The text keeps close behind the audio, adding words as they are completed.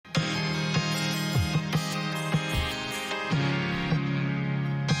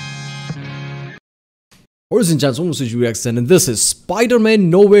Ladies and gentlemen, this is Reaction, and this is Spider-Man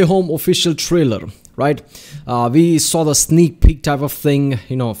No Way Home official trailer, right? We saw the sneak peek type of thing,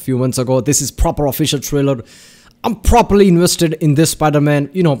 a few months ago. This is proper official trailer. I'm properly invested in this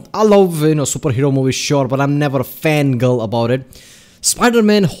Spider-Man. I love, superhero movies, sure, but I'm never a fangirl about it.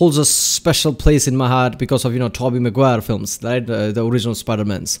 Spider-Man holds a special place in my heart because of, Tobey Maguire films, right? The original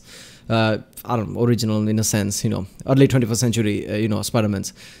Spider-Mans. I don't know, original in a sense, early 21st century,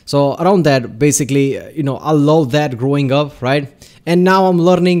 Spider-Mans. So around that, basically, I love that growing up, right? And now I'm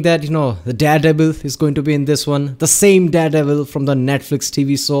learning that, the Daredevil is going to be in this one. The same Daredevil from the Netflix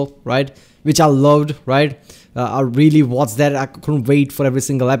TV show, right? Which I loved, right? I really watched that. I couldn't wait for every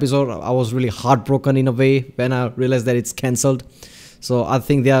single episode. I was really heartbroken in a way when I realized that it's cancelled. So I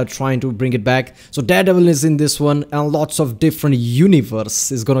think they are trying to bring it back. So Daredevil is in this one, and lots of different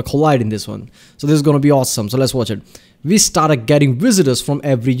universe is gonna collide in this one. So this is gonna be awesome. So let's watch it. We started getting visitors from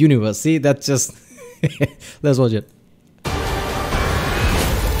every universe. See, that's just let's watch it.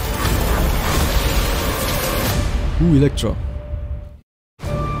 Ooh, Electro.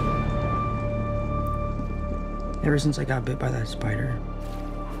 Ever since I got bit by that spider,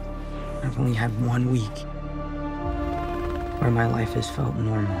 I've only had 1 week where my life has felt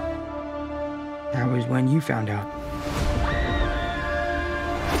normal. That was when you found out.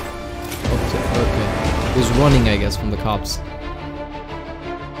 Okay. He's running, I guess, from the cops.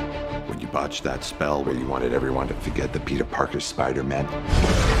 When you botched that spell where you wanted everyone to forget the Peter Parker Spider-Man,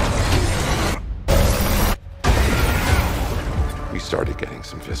 we started getting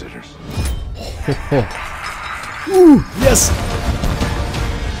some visitors. Ooh, yes!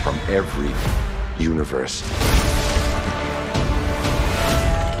 From every universe.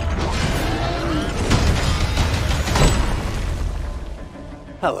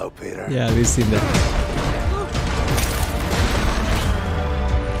 Hello, Peter. Yeah, we've seen that.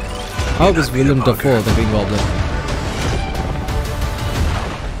 How is Willem Dafoe the Green Goblin?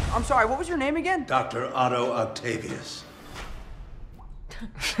 I'm sorry, what was your name again? Dr. Otto Octavius.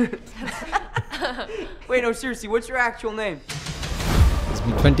 Wait, no, seriously, what's your actual name? It's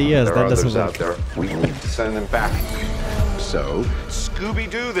been 20 years, There that are doesn't others out work. there. We need to send them back. So,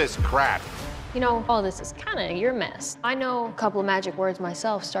 Scooby-Doo this crap. All this is kind of your mess. I know a couple of magic words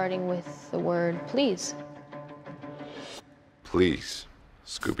myself, starting with the word please. Please,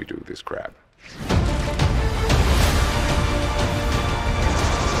 Scooby-Doo this crap.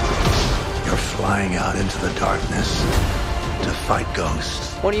 You're flying out into the darkness to fight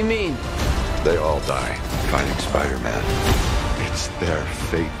ghosts. What do you mean? They all die fighting Spider-Man. It's their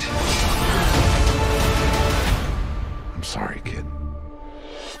fate. I'm sorry, kid.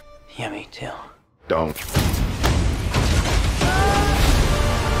 Yeah, me too. Don't.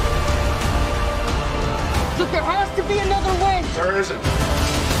 Look, there has to be another way! There isn't.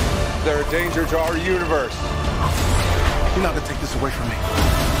 They're a danger to our universe. You're not gonna take this away from me.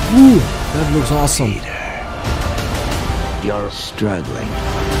 Ooh, that looks awesome. You're struggling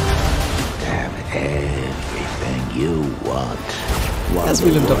to have everything you want. While That's the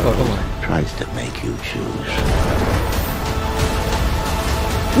Willem Dafoe, come world on. tries to make you choose.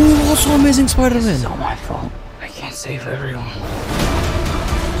 Ooh, also Amazing Spider-Man. It's all my fault. I can't save everyone.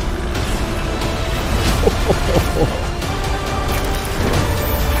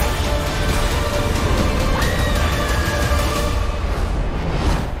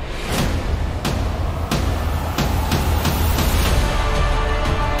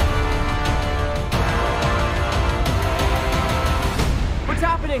 What's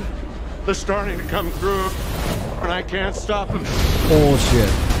happening? They're starting to come through, and I can't stop them. Oh shit.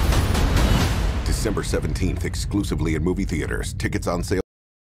 December 17th, exclusively in movie theaters. Tickets on sale.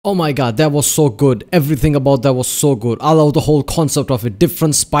 Oh my god, that was so good. Everything about that was so good. I love the whole concept of it.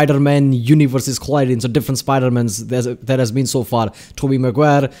 Different Spider-Man universes colliding. So different Spider-Mans that has been so far. Tobey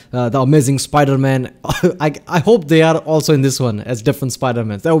Maguire, the Amazing Spider-Man. I hope they are also in this one as different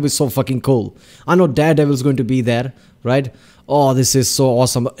Spider-Mans. That would be so fucking cool. I know Daredevil is going to be there, right? Oh, this is so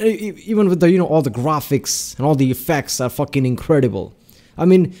awesome. Even with the, all the graphics and all the effects are fucking incredible. I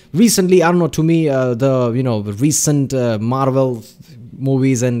mean, recently, I don't know, to me, the recent Marvel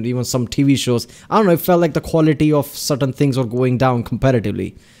movies and even some TV shows, I don't know, it felt like the quality of certain things were going down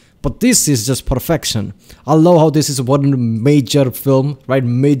comparatively. But this is just perfection. I love how this is one major film, right?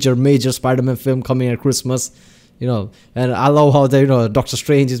 Major Spider-Man film coming at Christmas, and I love how the, Doctor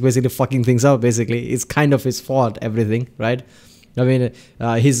Strange is basically fucking things up, basically. It's kind of his fault, everything, right? I mean,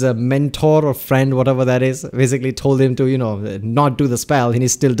 his mentor or friend, whatever that is, basically told him to, you know, not do the spell, and he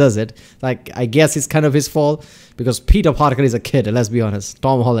still does it. Like, I guess it's kind of his fault, because Peter Parker is a kid, let's be honest.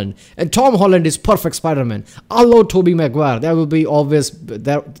 Tom Holland. And Tom Holland is perfect Spider-Man. Although Tobey Maguire, there will be always,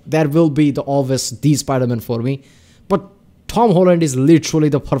 there will be the obvious the Spider-Man for me. But Tom Holland is literally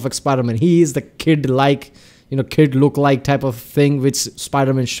the perfect Spider-Man. He is the kid-like, you know, kid look-like type of thing which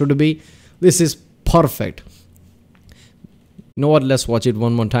Spider-Man should be. This is perfect. You know what, let's watch it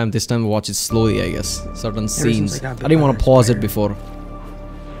one more time. This time watch it slowly, I guess. Certain scenes. I didn't want to pause it before.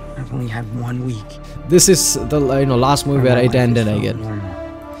 I've only had 1 week. This is the last movie where it ended, I guess.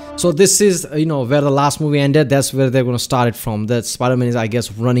 So this is, where the last movie ended. That's where they're going to start it from. That Spider-Man is, I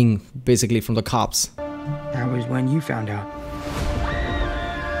guess, running basically from the cops. That was when you found out.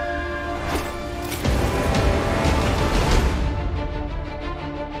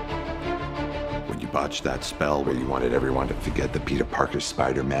 When you botched that spell where you wanted everyone to forget the Peter Parker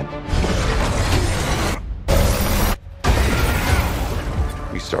Spider-Man,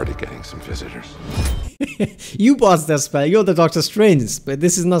 we started getting some visitors. You botched that spell. You're the Doctor Strange. But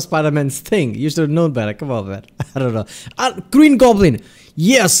this is not Spider-Man's thing. You should have known better. Come on, man. I don't know. Green Goblin.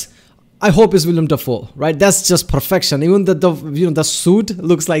 Yes. I hope it's Willem Dafoe, right? That's just perfection. Even the suit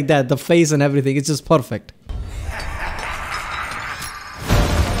looks like that. The face and everything. It's just perfect.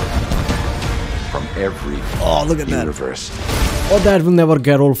 From every look at universe. That. Oh, that will never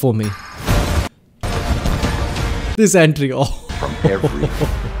get old for me. This entry. Oh. From every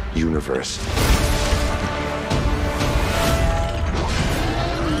universe.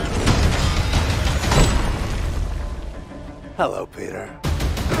 Hello, Peter.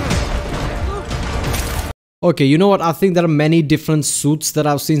 Okay, you know what? I think there are many different suits that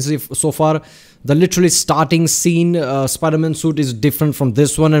I've seen so far. The literally starting scene, Spider-Man suit is different from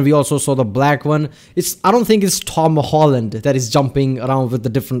this one, and we also saw the black one. I don't think it's Tom Holland that is jumping around with the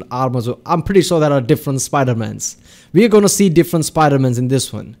different armors. I'm pretty sure there are different Spider-Mans. We are going to see different Spider-Mans in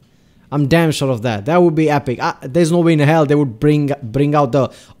this one. I'm damn sure of that. That would be epic. There's no way in hell they would bring out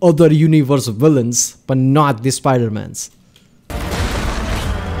the other universe villains, but not the Spider-Mans.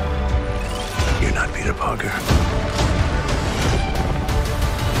 You're not Peter Parker.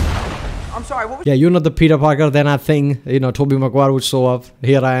 I'm sorry, what was... Yeah, you're not the Peter Parker. Then I think, Tobey Maguire would show up.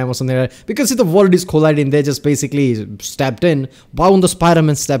 Here I am or something like that. Because if the world is colliding, they just basically stepped in. Why won't the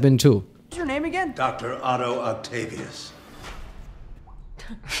Spider-Man step in too? What's your name again? Dr. Otto Octavius.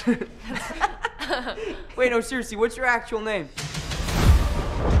 Wait, no, seriously, what's your actual name?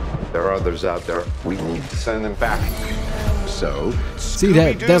 There are others out there. We need to send them back. So, see,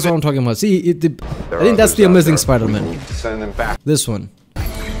 that's what I'm talking about. See, I think that's the Amazing Spider-Man. We need to send them back. This one.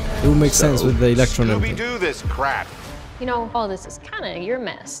 It would make sense with the Electron and everything. Do this crap. All this is kind of your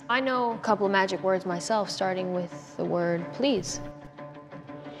mess. I know a couple of magic words myself, starting with the word please.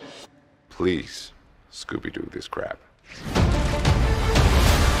 Please, Scooby-Doo this crap.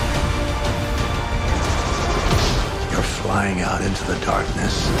 You're flying out into the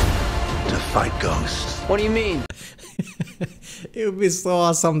darkness to fight ghosts. What do you mean? It would be so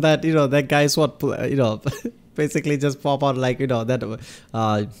awesome that, that guy's basically just pop out like,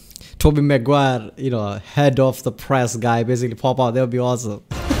 that Tobey Maguire, head of the press guy basically pop out. That would be awesome.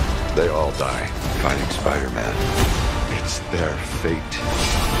 They all die fighting Spider-Man. It's their fate.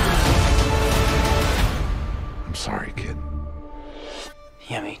 I'm sorry, kid.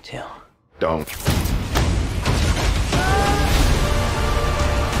 Yeah, me too. Don't.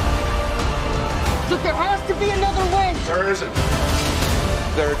 Look, there has to be another way! There isn't.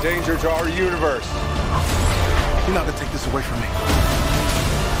 They're a danger to our universe. You're not gonna take this away from me.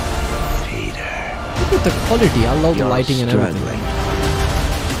 Peter. Look at the quality. I love the lighting and everything. To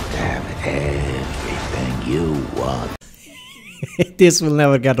have everything you want. This will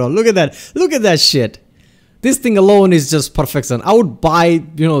never get old. Look at that. Look at that shit. This thing alone is just perfection. I would buy,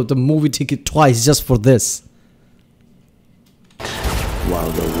 the movie ticket twice just for this. While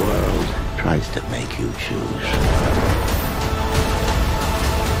the world tries to make you choose.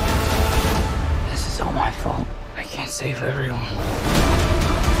 This is all my fault. I can't save everyone.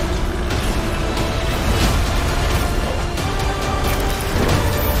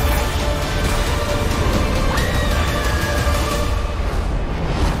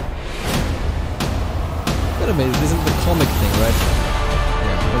 Wait a minute, this is the comic thing, right?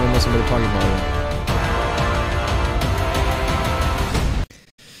 Yeah, I remember somebody talking about it.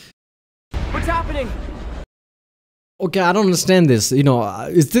 What's happening? Okay, I don't understand this.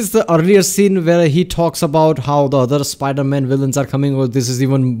 Is this the earlier scene where he talks about how the other Spider-Man villains are coming, or this is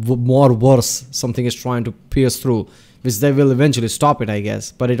even more worse? Something is trying to pierce through. which they will eventually stop it, I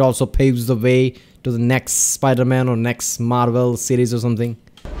guess. But it also paves the way to the next Spider-Man or next Marvel series or something.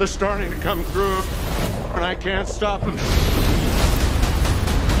 They're starting to come through, and I can't stop them.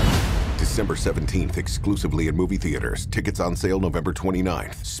 December 17th, exclusively in movie theaters. Tickets on sale November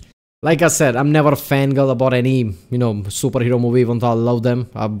 29th. Like I said, I'm never a fangirl about any, superhero movie, even though I love them.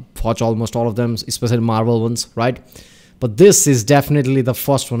 I watch almost all of them, especially Marvel ones, right? But this is definitely the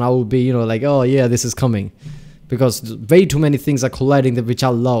first one I will be, like, oh yeah, this is coming. Because way too many things are colliding which I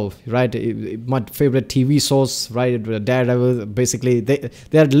love, right? My favorite TV shows, right? Daredevil, basically, they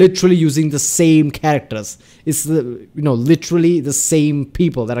are literally using the same characters. It's literally the same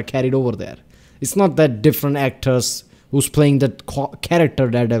people that are carried over there. It's not that different actors who's playing the character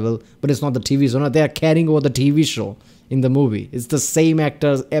Daredevil, but it's not the TV show. No, they are carrying over the TV show in the movie. It's the same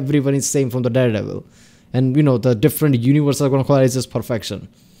actors. Everyone is same from the Daredevil, and the different universes are going to collide. It's just perfection.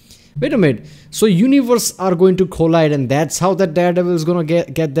 Wait a minute. So universe are going to collide, and that's how that Daredevil is going to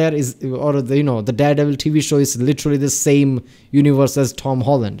get there. The Daredevil TV show is literally the same universe as Tom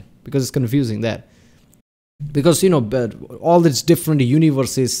Holland, because it's confusing there. Because all these different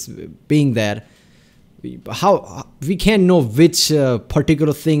universes being there, how we can't know which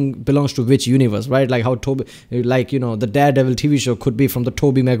particular thing belongs to which universe, right? Like how the Daredevil TV show could be from the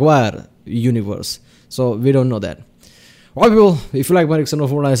Tobey Maguire universe. So we don't know that. Alright people, if you like my reaction, don't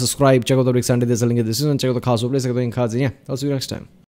forget to subscribe, check out the Rick Sandy, there's a link in the description, check out the cards, yeah, I'll see you next time.